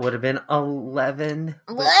 Jadwiga would have been 11.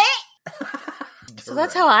 So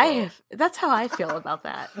that's how I feel about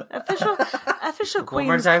that. Official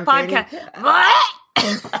Queen's time, podcast.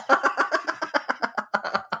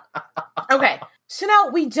 Okay. So now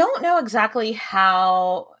we don't know exactly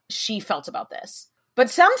how she felt about this. But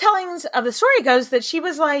some tellings of the story goes that she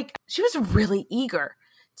was really eager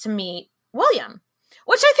to meet William,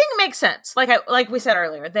 which I think makes sense. Like we said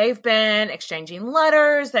earlier, they've been exchanging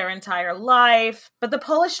letters their entire life, but the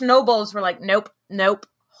Polish nobles were like, nope,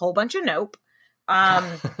 whole bunch of nope.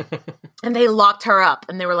 And they locked her up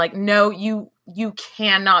and they were like, no, you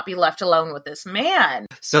cannot be left alone with this man.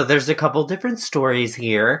 So there's a couple different stories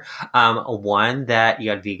here. One that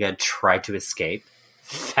Jadwiga tried to escape,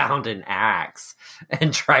 found an axe,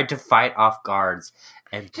 and tried to fight off guards.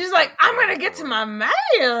 And she's like, I'm going to get to my mail.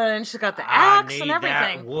 And she's got the axe and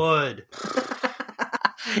everything. That wood.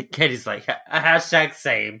 Katie's like, hashtag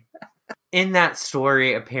same. In that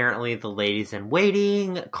story, apparently the ladies in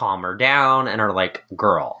waiting calm her down and are like,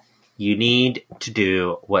 girl, you need to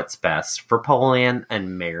do what's best for Poland,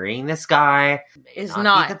 and marrying this guy is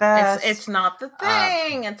not the best. It's not the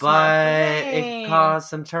thing. It caused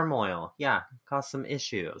some turmoil. Yeah, caused some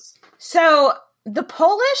issues. So the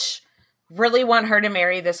Polish really want her to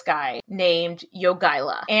marry this guy named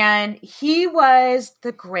Jogaila. And he was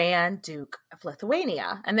the Grand Duke of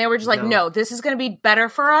Lithuania. And they were just like, no, this is going to be better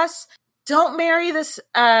for us. Don't marry this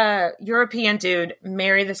European dude.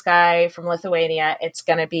 Marry this guy from Lithuania. It's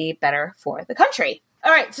going to be better for the country.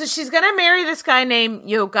 All right, so she's going to marry this guy named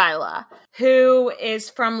Jogaila, who is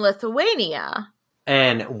from Lithuania.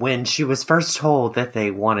 And when she was first told that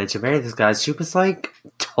they wanted to marry this guy, she was like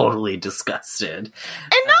totally disgusted.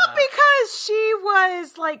 And not because she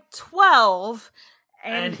was like 12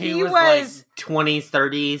 and he was like 20s,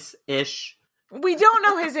 30s-ish. We don't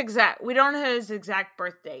know his exact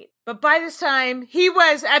birth date. But by this time, he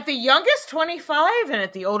was at the youngest 25 and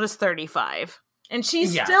at the oldest 35. And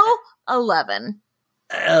she's still 11.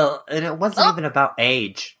 And it wasn't even about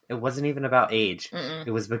age. Mm-mm.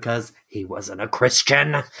 It was because he wasn't a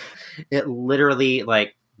Christian. It literally,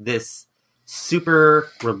 like, this super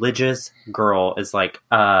religious girl is like,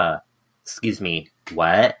 excuse me,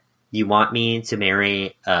 what? You want me to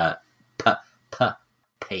marry a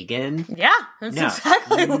pagan? Yeah, that's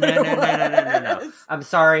exactly what it was. No. I'm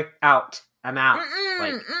sorry, out. I'm out.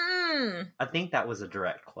 Mm-mm. I think that was a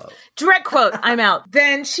direct quote. Direct quote, I'm out.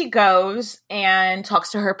 Then she goes and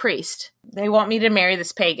talks to her priest. They want me to marry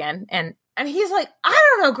this pagan. And he's like, I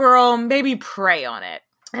don't know, girl, maybe pray on it.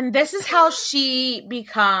 And this is how she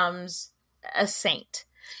becomes a saint.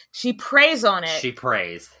 She prays on it. She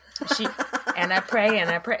prays. And I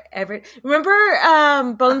pray.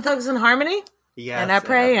 Remember Bone Thugs and Harmony? Yes. And I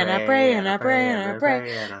pray.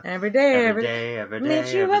 Every day.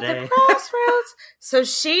 Meet you at the crossroads. So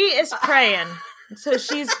she is praying. So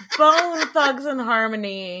she's Bone Thugs and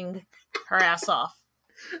Harmonying her ass off.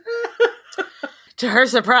 To her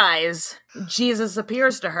surprise, Jesus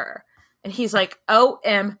appears to her. And he's like,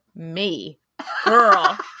 O-M-me,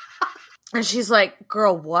 girl. And she's like,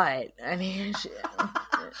 girl, what? And he's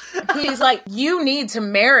like, you need to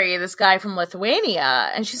marry this guy from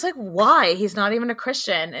Lithuania. And she's like, why? He's not even a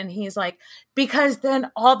Christian. And he's like, because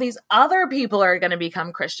then all these other people are going to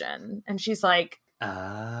become Christian. And she's like,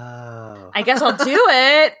 oh, I guess I'll do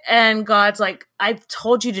it. And God's like, I've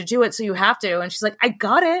told you to do it, so you have to. And she's like, I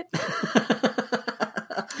got it.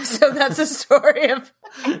 So that's the story of...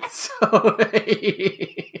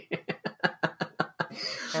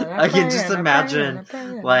 I can just imagine,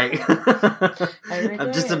 like,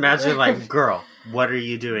 I'm just imagining, like, girl, what are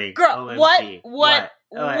you doing? Girl, OMG. what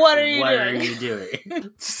are you doing?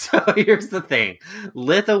 So here's the thing.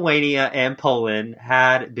 Lithuania and Poland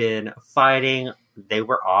had been fighting. They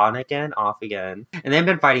were on again, off again. And they've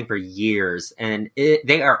been fighting for years. And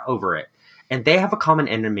they are over it. And they have a common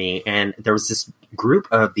enemy. And there was this group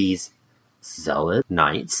of these zealot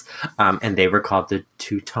knights, and they were called the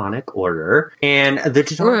Teutonic Order. And the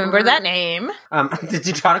Teutonic Remember that name. The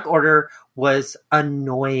Teutonic Order was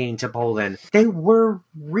annoying to Poland. They were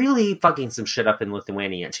really fucking some shit up in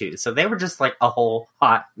Lithuania too. So they were just like a whole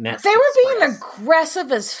hot mess. They were being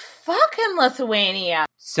aggressive as fuck in Lithuania.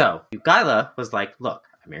 So Jadwiga was like, look,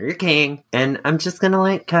 I'm your king, and I'm just gonna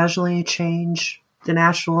like casually change the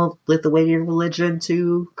national Lithuanian religion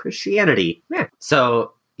to Christianity. Yeah.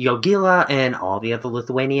 So Jadwiga and all the other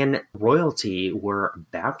Lithuanian royalty were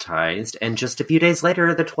baptized, and just a few days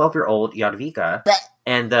later, the 12-year-old Jadwiga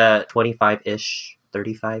and the 25-ish,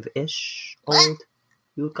 35-ish old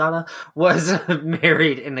Jadwiga was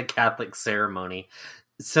married in the Catholic ceremony.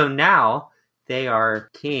 So now they are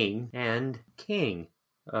king and king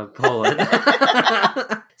of Poland.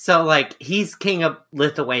 So, like, he's king of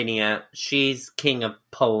Lithuania, she's king of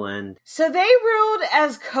Poland. So they ruled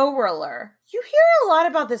as co-ruler. You hear a lot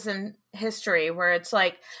about this in history where it's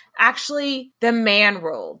like, actually, the man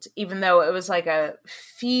ruled, even though it was like a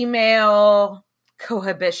female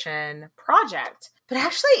cohabitation project. But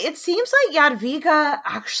actually, it seems like Jadwiga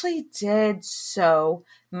actually did so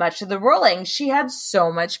much of the ruling. She had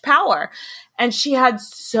so much power, and she had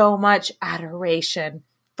so much adoration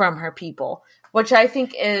from her people, which I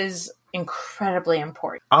think is incredibly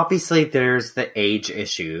important. Obviously, there's the age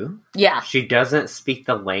issue. Yeah. She doesn't speak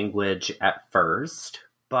the language at first,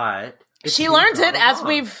 but... She learns it, as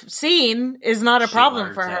we've seen, is not a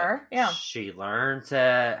problem for her. Yeah. She learns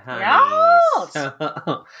it, honey. Yes!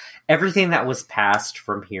 So, everything that was passed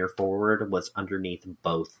from here forward was underneath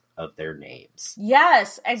both of their names.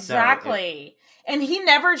 Yes, exactly. And he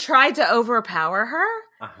never tried to overpower her.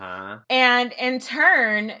 Uh-huh. And in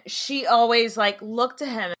turn, she always, like, looked to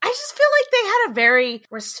him. I just feel like they had a very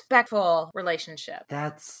respectful relationship.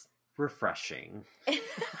 That's refreshing.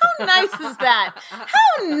 How nice is that?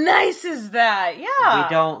 How nice is that? Yeah. We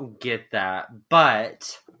don't get that.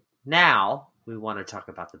 But now we want to talk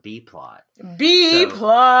about the B plot.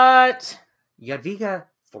 B-plot. Jadwiga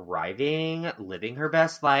thriving, living her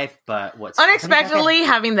best life, but what's unexpectedly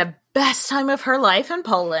having the best time of her life in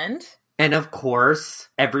Poland. And of course,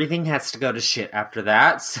 everything has to go to shit after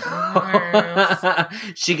that. So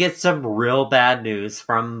she gets some real bad news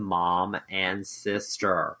from mom and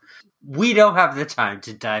sister. We don't have the time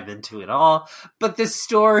to dive into it all, but the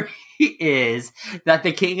story is that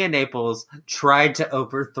the king of Naples tried to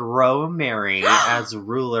overthrow Mary as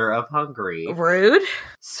ruler of Hungary. Rude.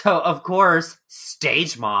 So, of course,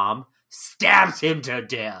 stage mom stabs him to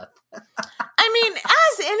death. I mean,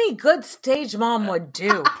 as any good stage mom would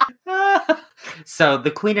do. So the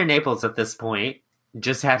Queen of Naples at this point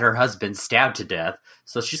just had her husband stabbed to death.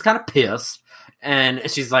 So she's kind of pissed. And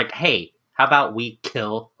she's like, hey, how about we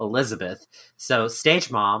kill Elizabeth? So stage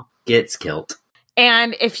mom gets killed.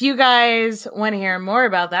 And if you guys want to hear more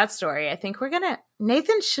about that story, I think we're going to...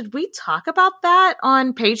 Nathan, should we talk about that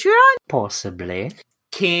on Patreon? Possibly.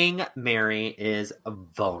 King Mary is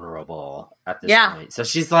vulnerable at this point. So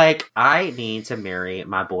she's like, I need to marry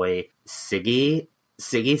my boy Siggy.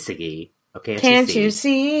 Okay, Can't you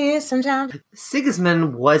see sometimes?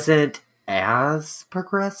 Sigismund wasn't as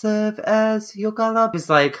progressive as Yogala. He's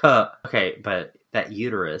like, okay, but that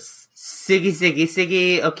uterus.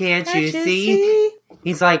 Siggy, oh, can't you see?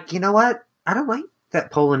 He's like, you know what? I don't like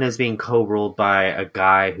that Poland is being co-ruled by a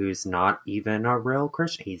guy who's not even a real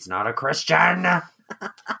Christian. He's not a Christian.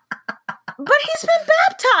 But he's been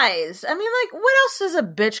baptized. I mean, like, what else does a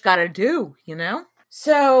bitch gotta do, you know?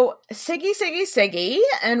 So, Siggy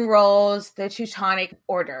enrolls the Teutonic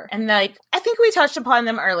Order. And, like, I think we touched upon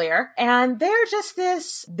them earlier. And they're just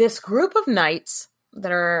this group of knights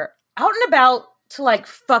that are out and about to, like,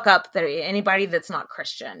 fuck up anybody that's not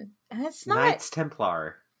Christian. And it's not... Knights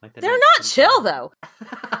Templar. Like they're not chill, though.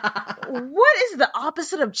 What is the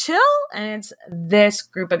opposite of chill? And it's this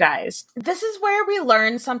group of guys. This is where we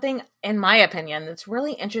learn something, in my opinion, that's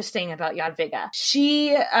really interesting about Jadwiga.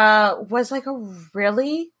 She was like a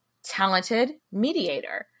really talented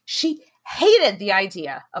mediator. She hated the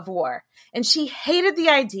idea of war. And she hated the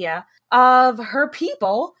idea of her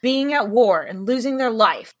people being at war and losing their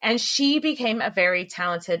life. And she became a very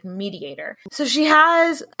talented mediator. So she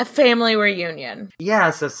has a family reunion.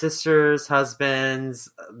 Yeah, so sisters,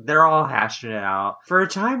 husbands, they're all hashing it out. For a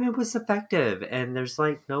time, it was effective, and there's,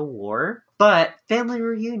 like, no war. But family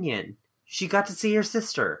reunion. She got to see her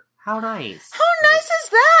sister. How nice. How nice is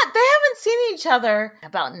that? They haven't seen each other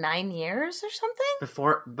about 9 years or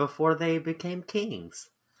something? Before they became kings.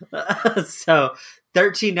 So,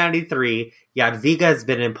 1393, Jadwiga has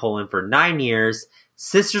been in Poland for 9 years.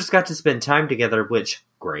 Sisters got to spend time together, which,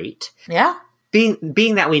 great. Yeah.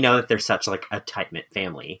 Being that we know that they're such, like, a tight-knit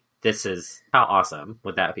family, this is, how awesome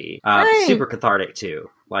would that be? Right. Super cathartic, too.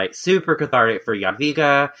 Like, super cathartic for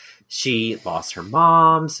Jadwiga. She lost her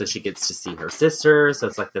mom, so she gets to see her sister. So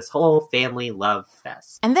it's like this whole family love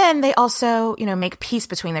fest. And then they also, make peace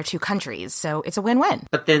between their two countries. So it's a win-win.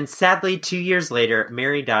 But then, sadly, 2 years later,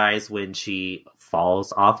 Mary dies when she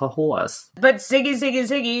falls off a horse. But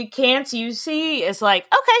Ziggy, can't you see? Is like,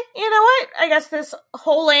 okay, you know what? I guess this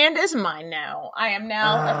whole land is mine now. I am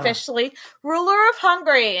now officially ruler of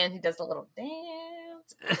Hungary. And he does a little dance.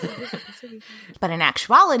 But in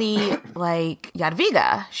actuality, like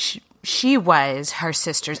Jadwiga, she was her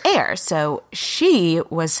sister's heir. So she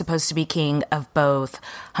was supposed to be king of both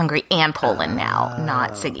Hungary and Poland now,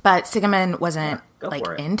 not Siggy. But Sigmund wasn't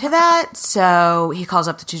into that. So he calls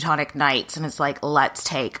up the Teutonic Knights and it's like, let's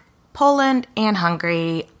take Poland and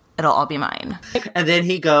Hungary. It'll all be mine. And then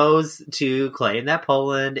he goes to claim that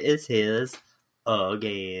Poland is his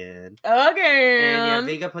again. And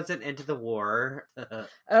Jadwiga puts an end to the war.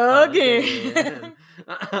 Again.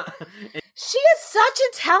 She is such a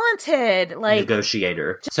talented,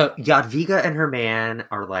 negotiator. So Jadwiga and her man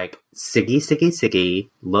are like, Siggy.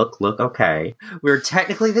 Look, okay. We're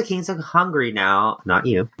technically the kings of Hungary now. Not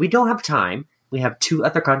you. We don't have time. We have 2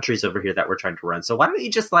 other countries over here that we're trying to run. So why don't you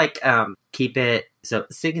just, keep it... So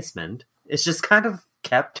Sigismund is just kind of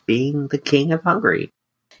kept being the king of Hungary.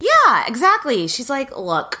 Yeah, exactly. She's like,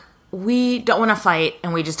 look, we don't want to fight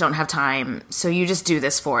and we just don't have time. So you just do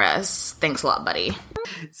this for us. Thanks a lot, buddy.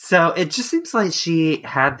 So it just seems like she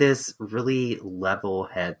had this really level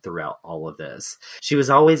head throughout all of this. She was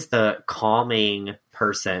always the calming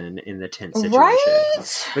person in the tense situation.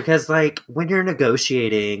 Right? Because, when you're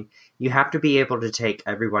negotiating, you have to be able to take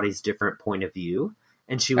everybody's different point of view.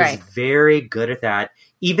 And she was very good at that,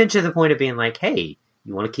 even to the point of being like, hey,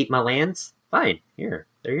 you want to keep my lands? Fine, here,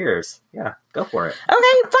 they're yours. Yeah, go for it.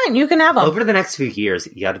 Okay, fine, you can have them. Over the next few years,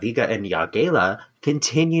 Jadwiga and Jagela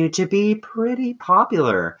continue to be pretty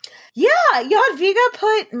popular. Yeah, Jadwiga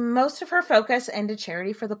put most of her focus into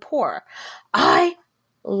charity for the poor. I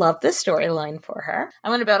love this storyline for her. I'm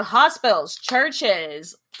going to build hospitals,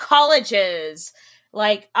 churches, colleges.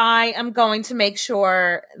 I am going to make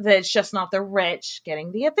sure that it's just not the rich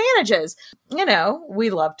getting the advantages. We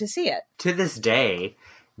love to see it. To this day,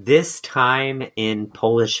 this time in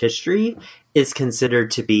Polish history is considered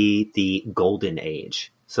to be the golden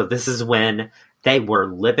age. So this is when they were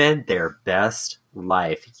living their best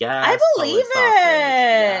life. Yes, I believe it.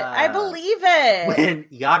 Yes. I believe it. When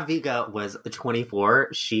Jadwiga was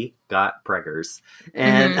 24, she got preggers.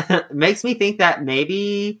 And it makes me think that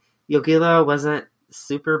maybe Jagela wasn't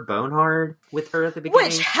super bonehard with her at the beginning.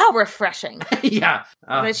 Which, how refreshing. Yeah.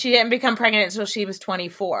 But she didn't become pregnant until she was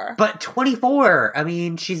 24. But 24, I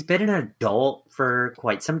mean, she's been an adult for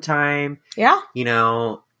quite some time. Yeah.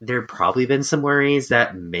 There probably been some worries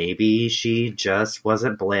that maybe she just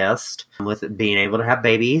wasn't blessed with being able to have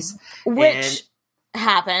babies. Which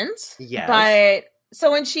happens. Yes. But,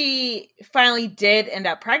 so when she finally did end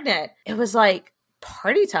up pregnant, it was like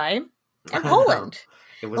party time in Poland.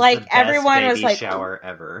 It was the best everyone baby was like, shower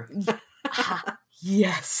ever.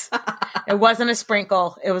 Yes. It wasn't a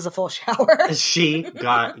sprinkle. It was a full shower. She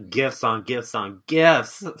got gifts on gifts on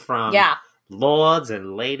gifts from lords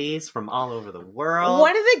and ladies from all over the world.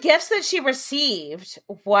 One of the gifts that she received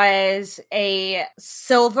was a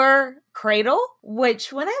silver cradle,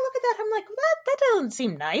 which when I look at that, I'm like, that doesn't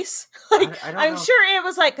seem nice. Like, I'm sure it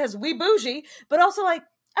was like, because we bougie, but also like,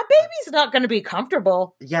 a baby's not going to be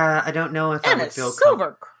comfortable. Yeah, I don't know if I would feel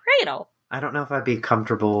silver cradle. I don't know if I'd be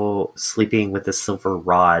comfortable sleeping with a silver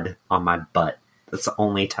rod on my butt. That's the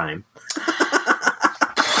only time.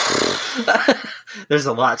 There's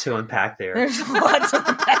a lot to unpack there. There's a lot to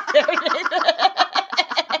unpack there.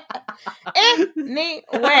 Anyway.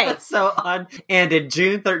 And in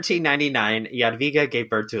June 1399, Jadwiga gave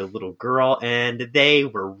birth to a little girl, and they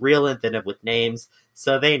were real inventive with names,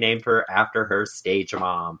 so they named her after her stage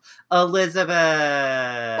mom, Elizabeth.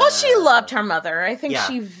 Well, she loved her mother. I think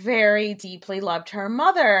she very deeply loved her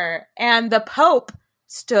mother. And the Pope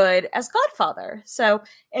stood as godfather. So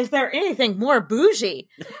is there anything more bougie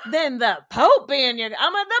than the Pope being I'm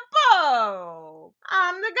the Pope.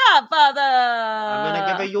 I'm the godfather. I'm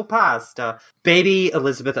going to give you pasta. Baby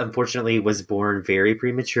Elizabeth, unfortunately, was born very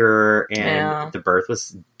premature, and the birth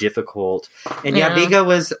was difficult. And Jadwiga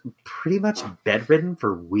was pretty much bedridden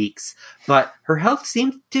for weeks, but her health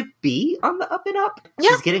seemed to be on the up and up.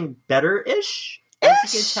 Yeah. She's getting better-ish.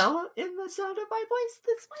 As you can tell in the sound of my voice,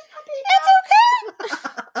 this might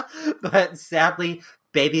not be okay. But sadly,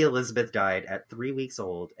 baby Elizabeth died at 3 weeks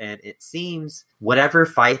old, and it seems whatever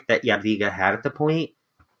fight that Jadwiga had at the point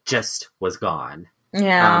just was gone.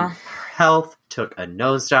 Yeah. Her health took a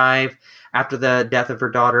nosedive after the death of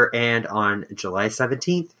her daughter, and on July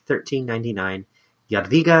 17th, 1399,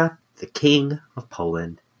 Jadwiga, the King of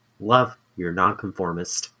Poland, love your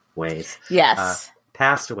nonconformist ways,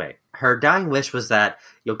 passed away. Her dying wish was that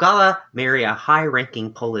Jogala marry a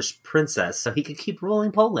high-ranking Polish princess so he could keep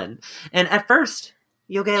ruling Poland. And at first,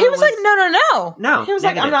 Jogala he was like, no. No, he was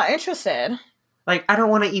negative. like, I'm not interested. Like, I don't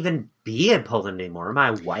want to even be in Poland anymore.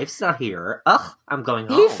 My wife's not here. Ugh, I'm going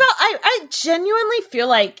home. He felt. I genuinely feel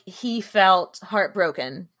like he felt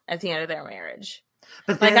heartbroken at the end of their marriage.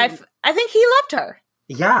 But then, I think he loved her.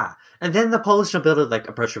 Yeah, and then the Polish nobility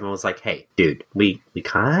approached him and was like, "Hey, dude, we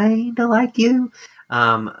kind of like you.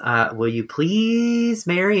 Will you please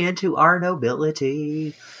marry into our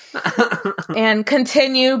nobility and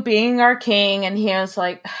continue being our king?" And he was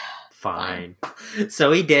like, "Fine."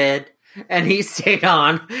 So he did, and he stayed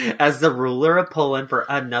on as the ruler of Poland for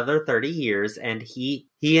another 30 years. And he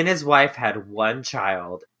and his wife had one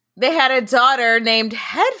child. They had a daughter named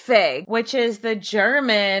Hedwig, which is the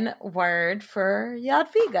German word for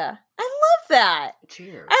Jadwiga. I love that.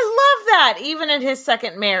 Cheers. I love that. Even in his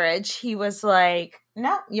second marriage, he was like,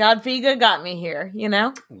 no, Jadwiga got me here, you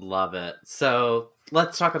know? Love it. So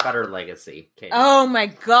let's talk about her legacy, Katie. Oh my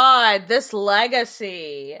God, this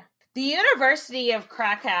legacy. The University of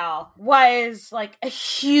Krakow was like a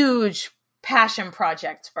huge passion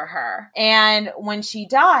project for her. And when she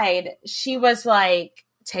died, she was like,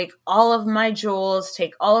 take all of my jewels,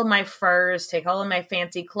 take all of my furs, take all of my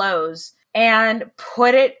fancy clothes, and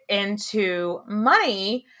put it into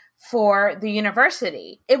money for the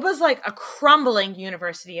university. It was like a crumbling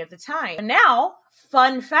university at the time. And now,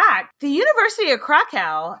 fun fact, the University of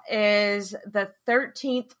Krakow is the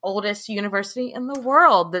 13th oldest university in the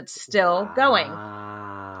world that's still going.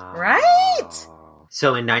 Right? So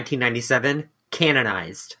in 1997,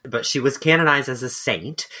 canonized. But she was canonized as a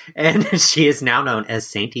saint, and she is now known as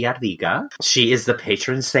Saint Jadwiga. She is the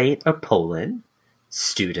patron saint of Poland,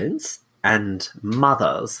 students, and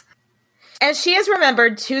mothers. And she is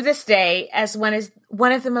remembered to this day as one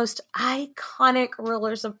of the most iconic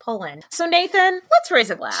rulers of Poland. So Nathan, let's raise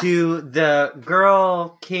a glass. To the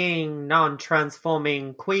girl, king,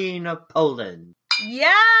 non-transforming queen of Poland.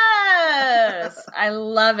 Yes! I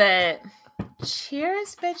love it.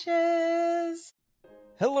 Cheers, bitches.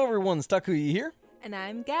 Hello everyone, Takuya here. And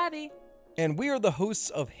I'm Gabby. And we are the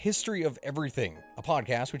hosts of History of Everything, a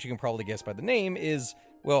podcast which you can probably guess by the name is,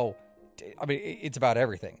 well, I mean, it's about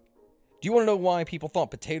everything. Do you want to know why people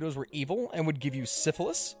thought potatoes were evil and would give you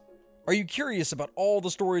syphilis? Are you curious about all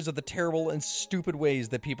the stories of the terrible and stupid ways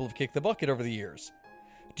that people have kicked the bucket over the years?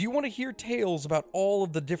 Do you want to hear tales about all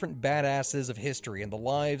of the different badasses of history and the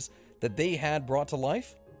lives that they had brought to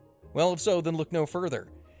life? Well, if so, then look no further.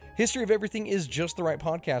 History of Everything is just the right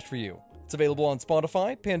podcast for you. It's available on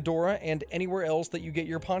Spotify, Pandora, and anywhere else that you get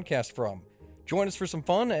your podcast from. Join us for some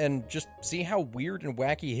fun and just see how weird and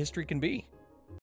wacky history can be.